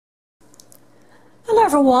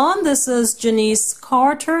everyone, this is Janice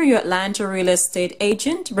Carter, your Atlanta real estate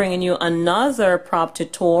agent, bringing you another property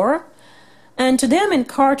tour. And today I'm in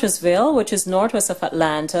Cartersville, which is northwest of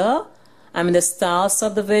Atlanta. I'm in the Style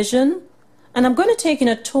subdivision, and I'm going to take in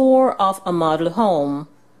a tour of a model home.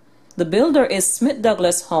 The builder is Smith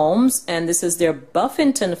Douglas Homes, and this is their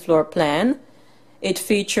Buffington floor plan. It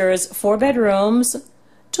features 4 bedrooms,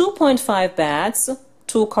 2.5 baths,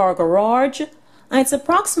 2-car garage, and it's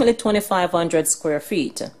approximately 2,500 square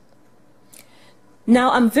feet.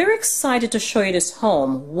 Now, I'm very excited to show you this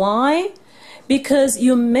home. Why? Because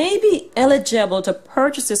you may be eligible to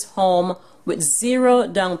purchase this home with 0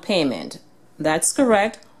 down payment. That's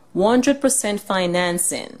correct, 100%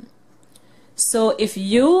 financing. So if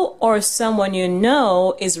you or someone you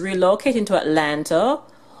know is relocating to Atlanta,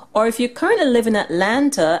 or if you currently live in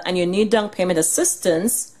Atlanta and you need down payment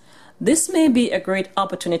assistance, this may be a great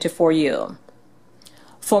opportunity for you.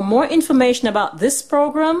 For more information about this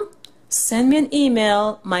program, send me an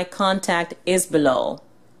email. My contact is below.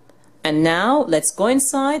 And now let's go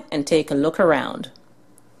inside and take a look around.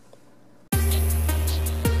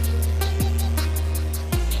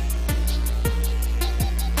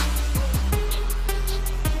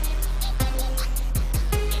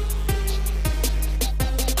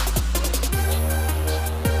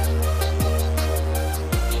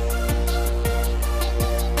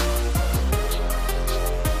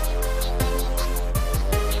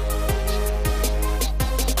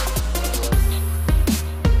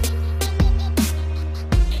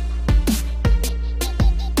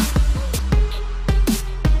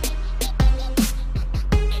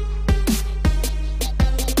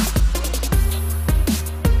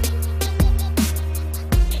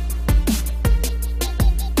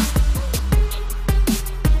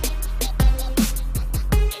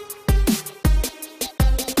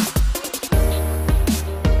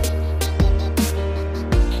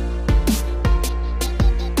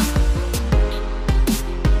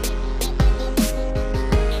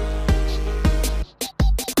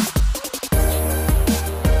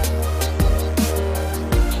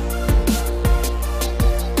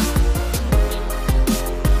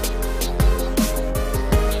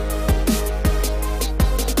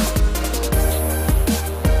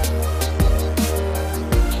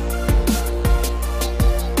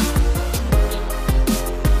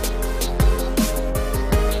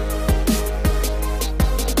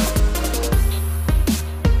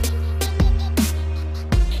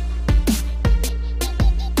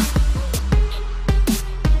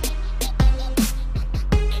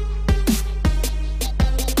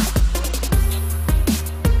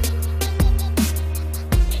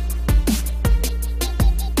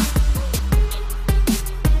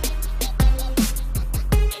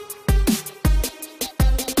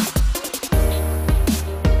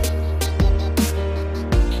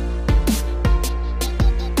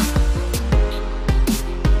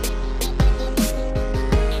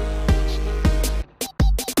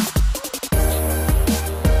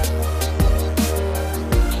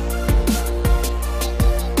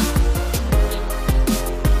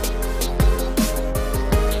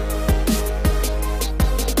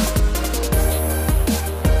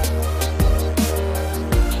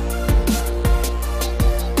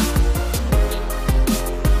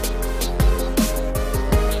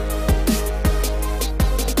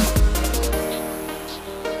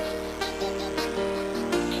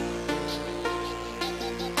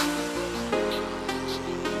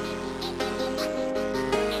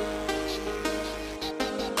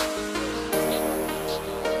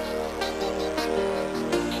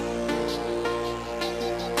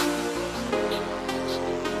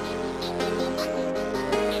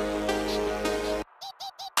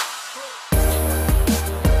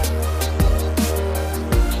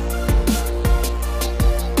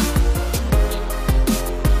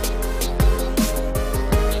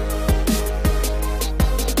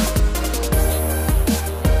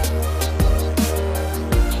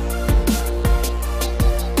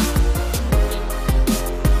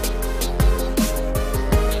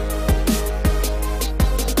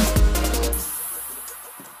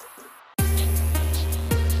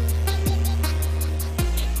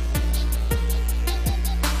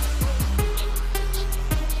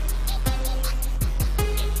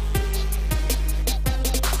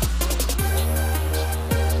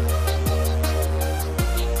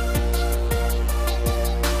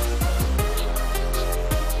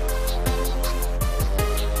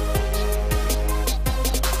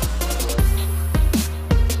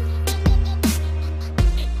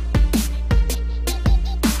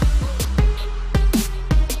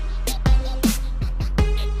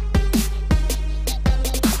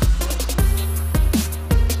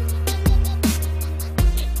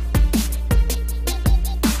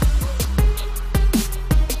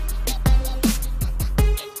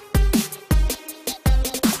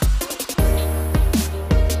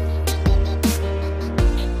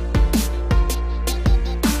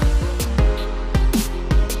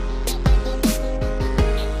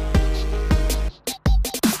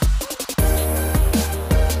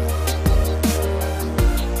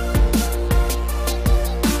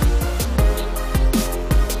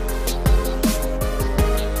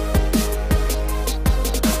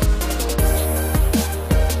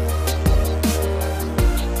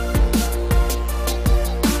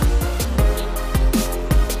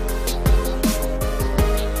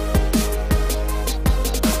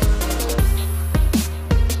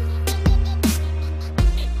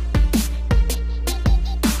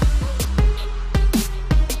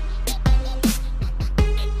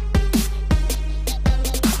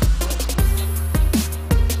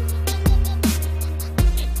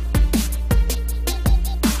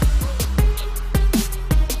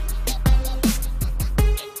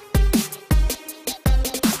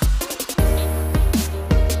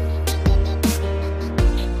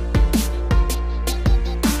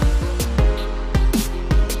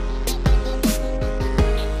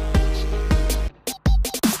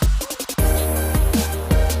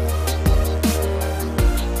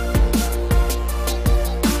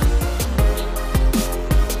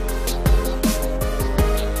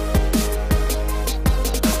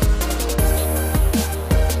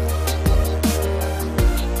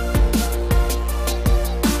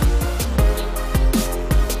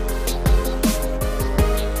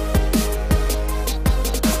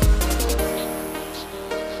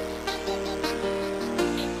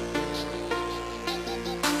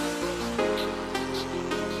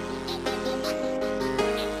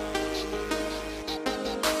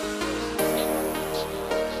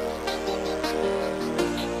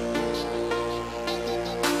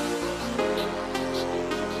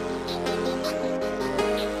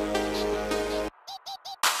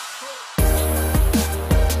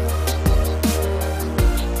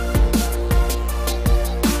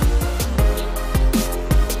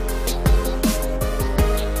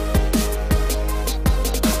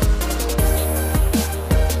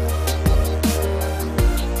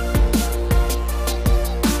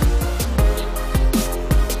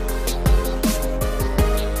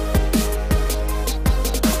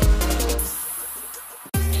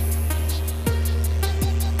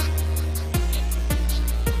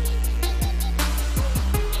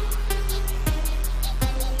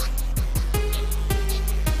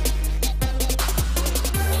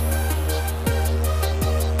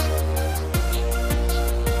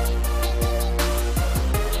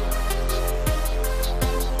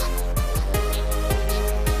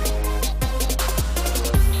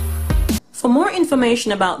 For more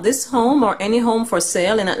information about this home or any home for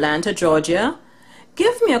sale in Atlanta, Georgia,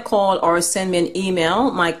 give me a call or send me an email.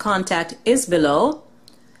 My contact is below.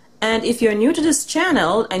 And if you're new to this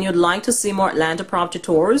channel and you'd like to see more Atlanta property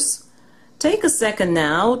tours, take a second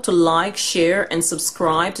now to like, share, and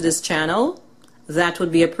subscribe to this channel. That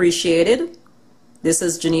would be appreciated. This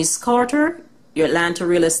is Janice Carter, your Atlanta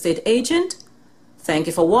real estate agent. Thank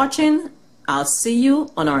you for watching. I'll see you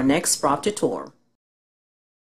on our next property tour.